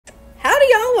Howdy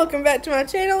y'all, welcome back to my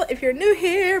channel. If you're new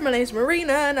here, my name is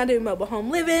Marina and I do mobile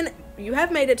home living. You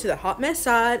have made it to the hot mess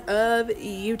side of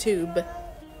YouTube.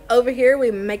 Over here we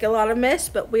make a lot of mess,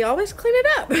 but we always clean it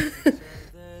up.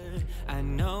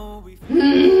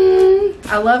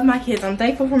 I love my kids. I'm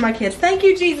thankful for my kids. Thank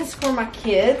you, Jesus, for my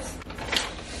kids.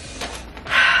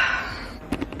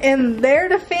 In their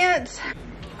defense,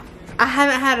 I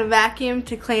haven't had a vacuum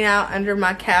to clean out under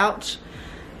my couch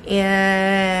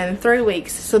in 3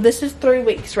 weeks. So this is 3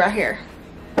 weeks right here.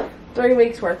 3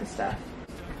 weeks worth of stuff.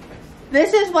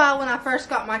 This is why when I first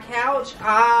got my couch,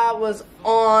 I was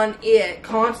on it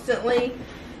constantly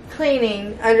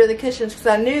cleaning under the cushions because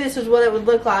I knew this is what it would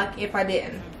look like if I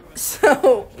didn't.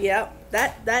 So, yep,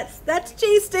 that's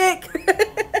cheese stick.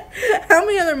 How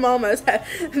many other mamas have,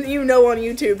 you know, on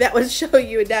YouTube that would show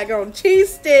you a daggone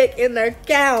cheese stick in their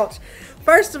couch?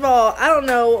 First of all, I don't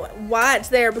know why it's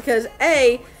there because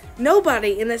A,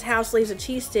 nobody in this house leaves a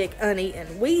cheese stick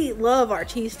uneaten. We love our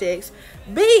cheese sticks.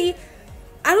 B,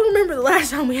 I don't remember the last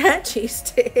time we had cheese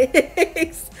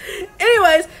sticks.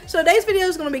 Anyways, so today's video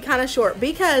is going to be kind of short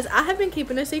because I have been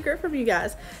keeping a secret from you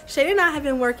guys. Shane and I have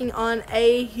been working on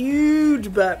a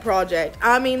huge butt project.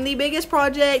 I mean, the biggest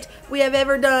project we have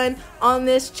ever done on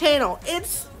this channel.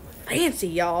 It's fancy,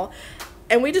 y'all.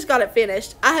 And we just got it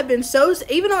finished. I have been so,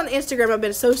 even on Instagram, I've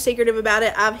been so secretive about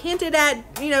it. I've hinted at,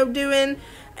 you know, doing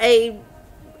a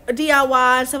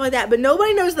DIY and stuff like that, but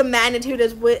nobody knows the magnitude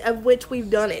of which we've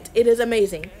done it. It is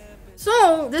amazing.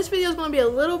 So this video is going to be a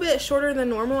little bit shorter than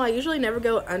normal. I usually never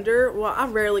go under, well, I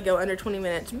rarely go under 20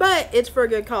 minutes, but it's for a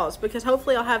good cause because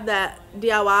hopefully I'll have that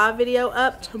DIY video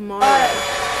up tomorrow.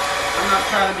 I'm not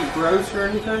trying to be gross or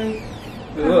anything,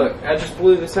 but look, I just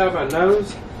blew this out of my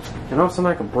nose and all of a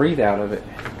sudden I can breathe out of it.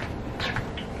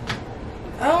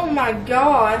 Oh my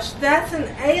gosh, that's an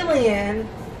alien.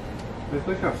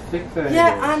 Look how thick that is.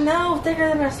 Yeah, I know, thicker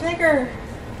than a Snicker.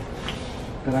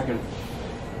 But I can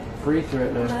breathe through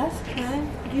it now. That's okay.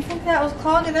 Do you think that was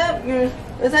clogging up?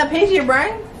 Is that a piece of your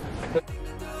brain?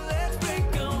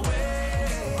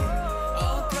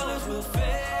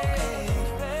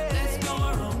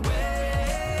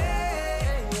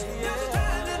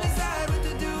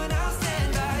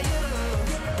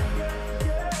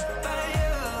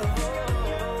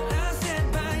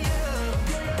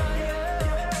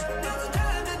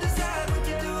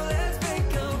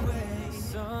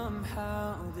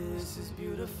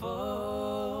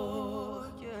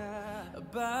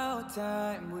 About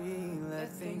time we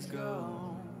let things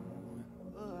go.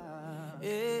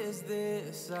 Is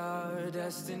this our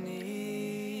destiny?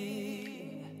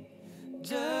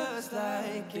 Just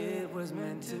like it was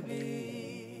meant to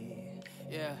be.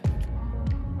 Yeah.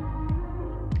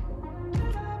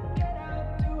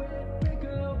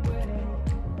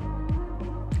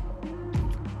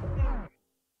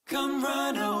 Come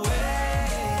run away.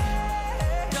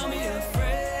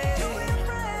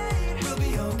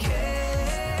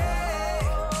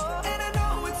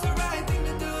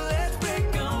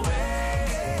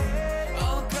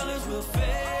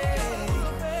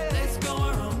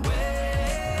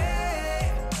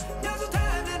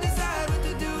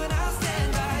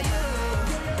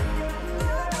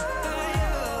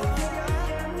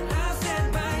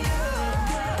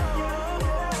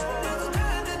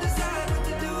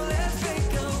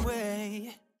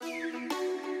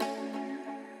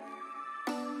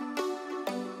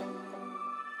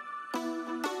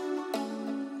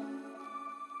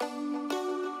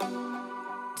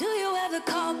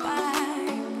 Call back.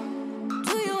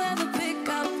 Do you ever pick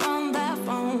up on that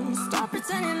phone? Stop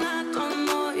pretending I don't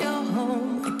know you're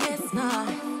home. I guess not.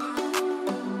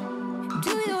 Do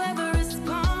you ever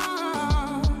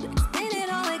respond? Explain it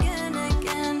all again.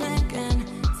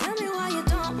 Tell me why you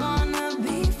don't wanna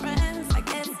be friends. I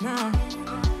guess not.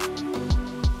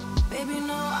 Baby,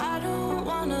 no, I don't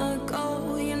wanna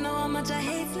go. You know how much I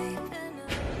hate sleeping.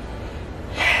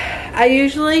 I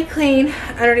usually clean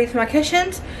underneath my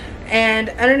cushions and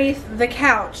underneath the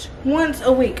couch once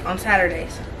a week on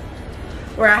Saturdays.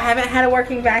 Where I haven't had a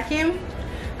working vacuum,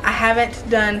 I haven't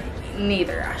done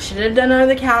neither. I should have done under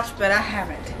the couch, but I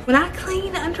haven't. When I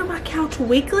clean under my couch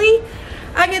weekly,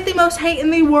 I get the most hate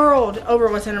in the world over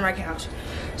what's under my couch.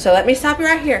 So let me stop you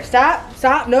right here.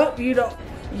 Stop, nope, you don't.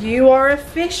 You are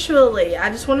officially, I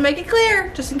just want to make it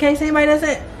clear, just in case anybody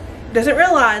doesn't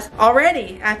realize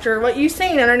already after what you've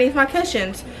seen underneath my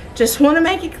cushions. Just want to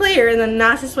make it clear in the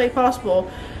nicest way possible.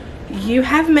 You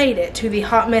have made it to the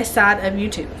hot mess side of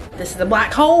YouTube. This is a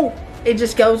black hole. It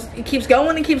just goes, it keeps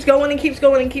going and keeps going and keeps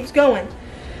going and keeps going.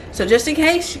 So just in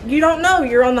case you don't know,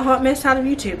 you're on the hot mess side of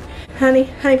YouTube. Honey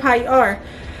pie, you are.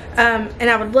 And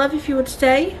I would love if you would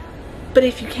stay But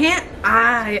if you can't,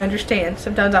 I understand.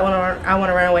 Sometimes I want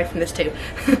to run away from this too.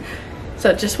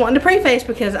 So just wanted to preface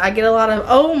because I get a lot of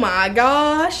oh my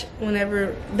gosh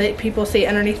whenever people see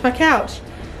underneath my couch.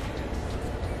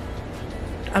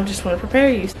 I just want to prepare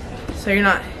you so you're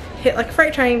not hit like a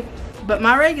freight train. But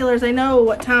my regulars, they know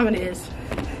what time it is.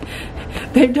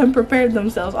 They've done prepared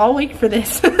themselves all week for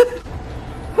this.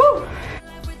 Whew.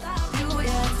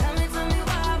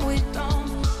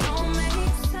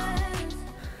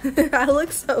 I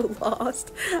look so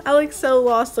lost. I look so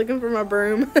lost looking for my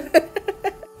broom.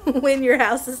 When your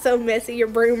house is so messy, your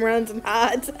broom runs and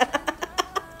hides.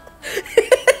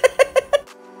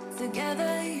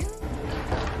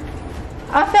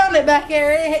 I found it back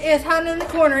there. It's hiding in the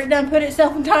corner. It done put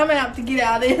itself in timeout to get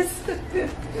out of this.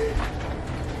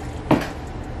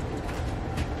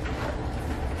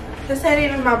 Just head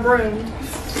in with my broom.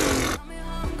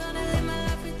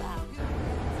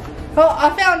 Oh, I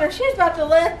found her. She's about to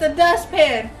let the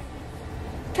dustpan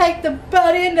take the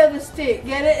butt end of the stick.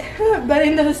 Get it? Butt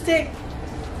end of the stick.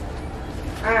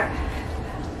 Alright.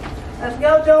 Let's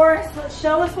go, Doris. Let's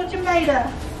show us what you're made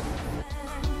of.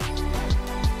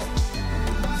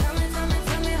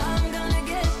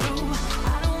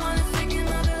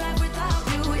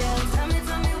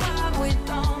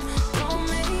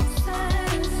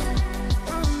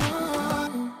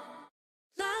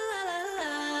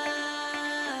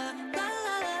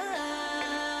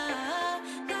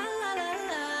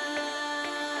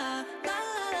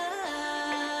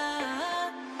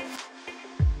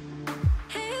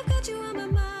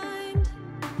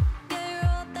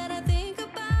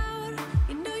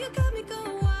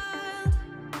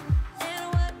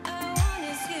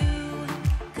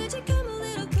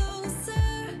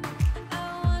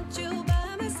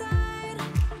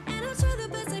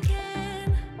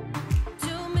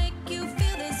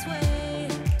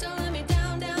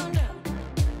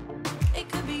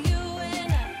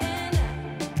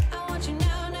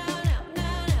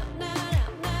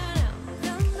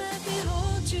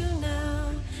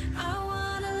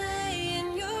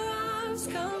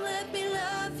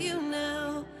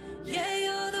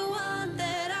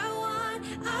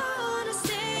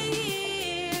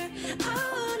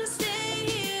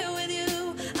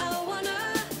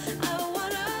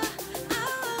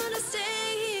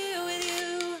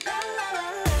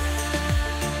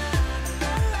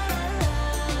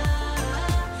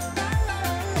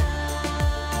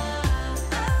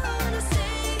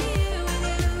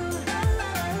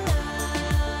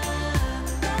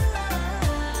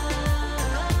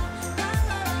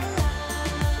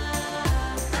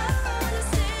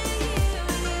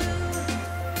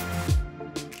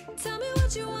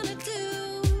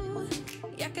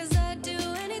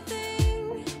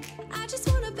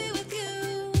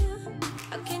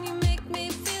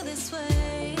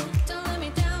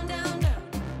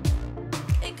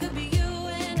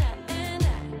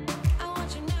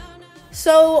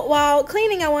 So while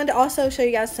cleaning, I wanted to also show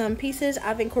you guys some pieces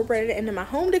I've incorporated into my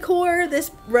home decor.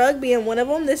 This rug being one of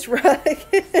them. This rug,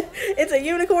 it's a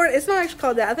unicorn. It's not actually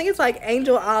called that. I think it's like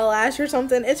angel eyelash or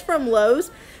something. It's from Lowe's.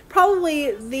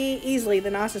 Probably easily the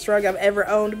nicest rug I've ever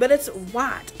owned, but it's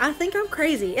white. I think I'm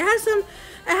crazy. It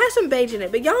has some beige in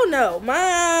it, but y'all know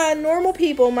my normal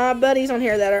people, my buddies on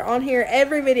here that are on here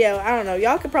every video. I don't know.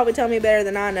 Y'all could probably tell me better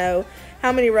than I know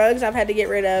how many rugs I've had to get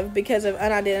rid of because of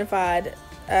unidentified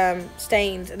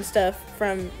stains and stuff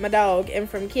from my dog and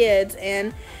from kids.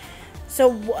 And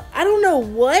so I don't know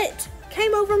what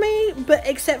came over me, but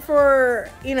except for,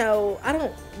 you know, I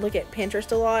don't look at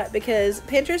Pinterest a lot because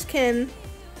Pinterest can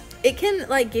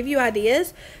like give you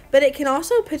ideas, but it can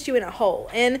also put you in a hole.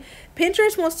 And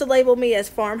Pinterest wants to label me as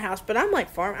farmhouse, but I'm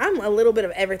like I'm a little bit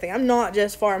of everything. I'm not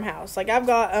just farmhouse. Like I've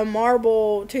got a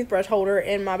marble toothbrush holder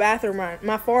in my bathroom,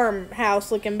 my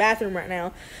farmhouse looking bathroom right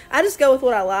now. I just go with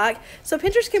what I like. So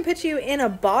Pinterest can put you in a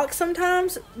box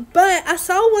sometimes, but I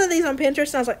saw one of these on Pinterest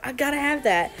and I was like, I gotta have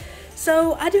that.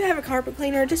 So I do have a carpet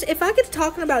cleaner. Just if I get to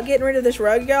talking about getting rid of this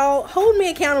rug, y'all, hold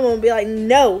me accountable and be like,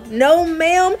 no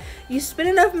ma'am, you spent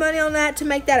enough money on that to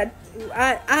make that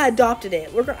I adopted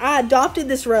it. I adopted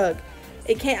this rug.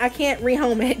 I can't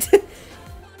rehome it.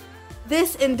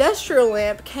 This industrial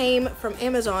lamp came from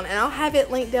Amazon, and I'll have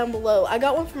it linked down below. I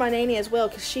got one for my nanny as well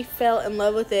because she fell in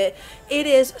love with it. It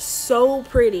is so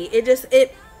pretty.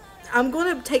 I'm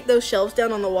going to take those shelves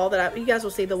down on the wall you guys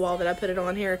will see the wall that I put it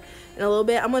on here in a little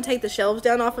bit. I'm going to take the shelves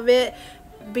down off of it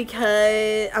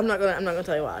because I'm not going to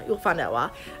tell you why. You'll find out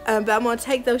why. But I'm going to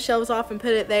take those shelves off and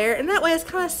put it there. And that way it's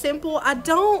kind of simple. I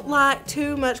don't like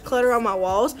too much clutter on my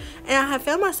walls. And I have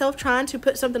found myself trying to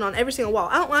put something on every single wall.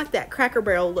 I don't like that Cracker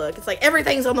Barrel look. It's like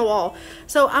everything's on the wall.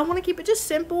 So I want to keep it just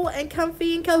simple and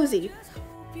comfy and cozy.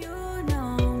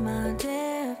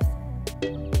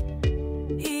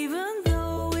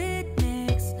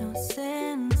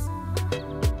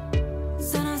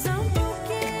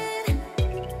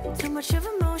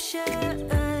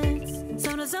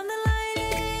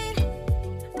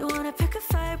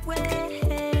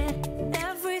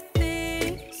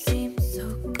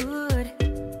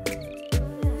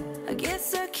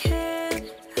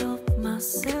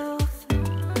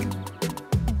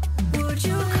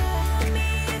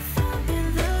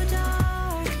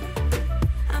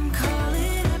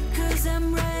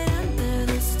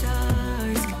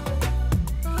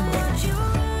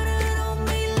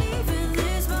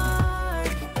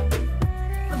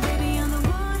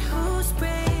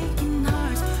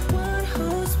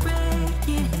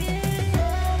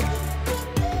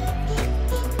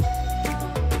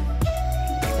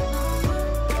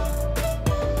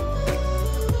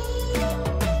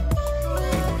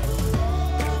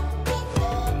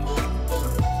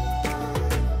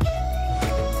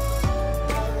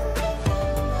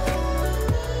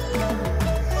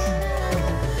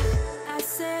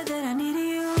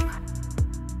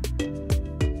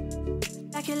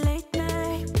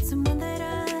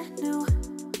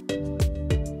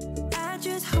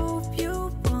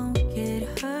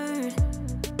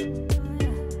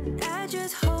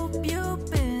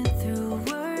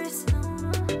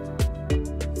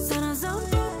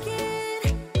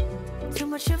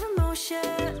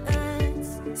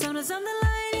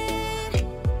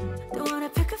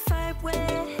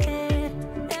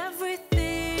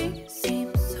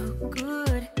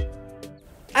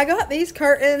 I got these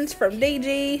curtains from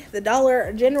DG, the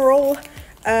Dollar General.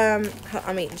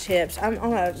 I'm eating chips. I'm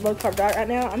on a low carb diet right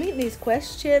now. I'm eating these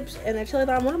Quest chips and they're chili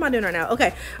lime. What am I doing right now?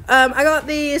 Okay. I got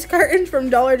these curtains from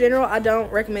Dollar General. I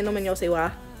don't recommend them and you'll see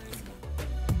why.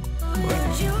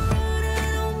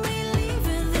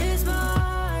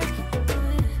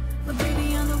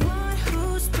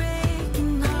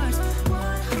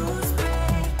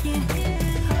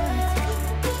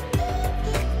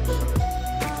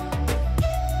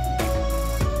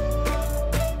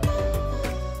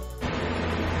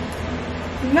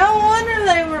 No wonder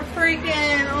they were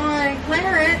freaking on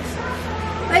clearance.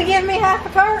 They gave me half a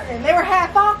curtain. They were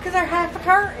half off because they're half a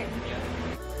curtain.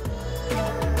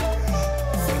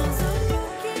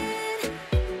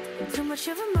 Too much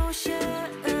of emotions.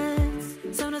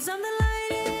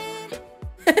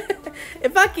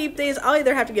 If I keep these, I'll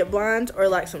either have to get blinds or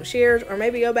like some shears or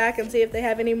maybe go back and see if they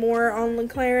have any more on the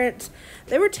clearance.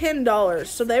 They were $10,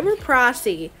 so they were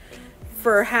pricey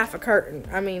for half a curtain.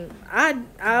 I mean,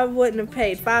 I wouldn't have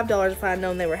paid $5 if I had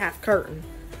known they were half curtain.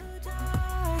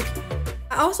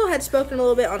 I also had spoken a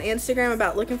little bit on Instagram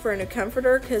about looking for a new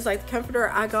comforter because like the comforter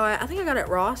I got, I think I got it at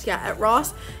Ross. Yeah, at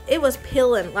Ross, it was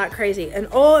pilling like crazy and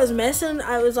oh, it was messing.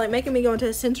 I was like making me go into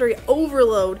a sensory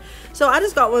overload. So I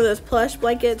just got one of those plush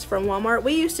blankets from Walmart.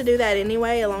 We used to do that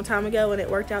anyway a long time ago and it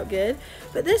worked out good.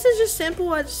 But this is just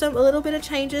simple. It's a little bit of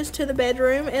changes to the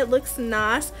bedroom. It looks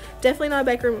nice. Definitely not a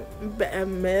bedroom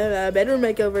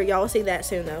makeover. Y'all will see that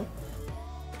soon though.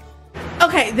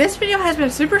 Okay, this video has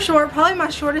been super short, probably my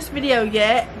shortest video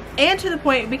yet, and to the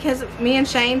point because me and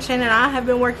Shane and I have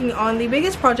been working on the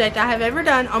biggest project I have ever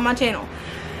done on my channel.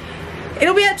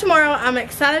 It'll be up tomorrow. I'm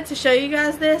excited to show you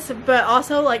guys this, but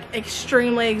also like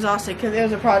extremely exhausted because it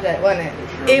was a project, wasn't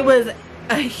it? It was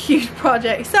a huge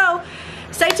project. So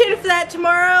stay tuned for that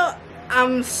tomorrow.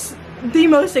 I'm the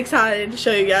most excited to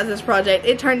show you guys this project.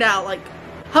 It turned out like,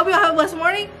 hope you all have a blessed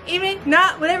morning, evening,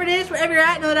 night, whatever it is, wherever you're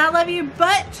at. Know that I love you,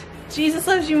 but Jesus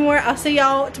loves you more. I'll see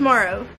y'all tomorrow.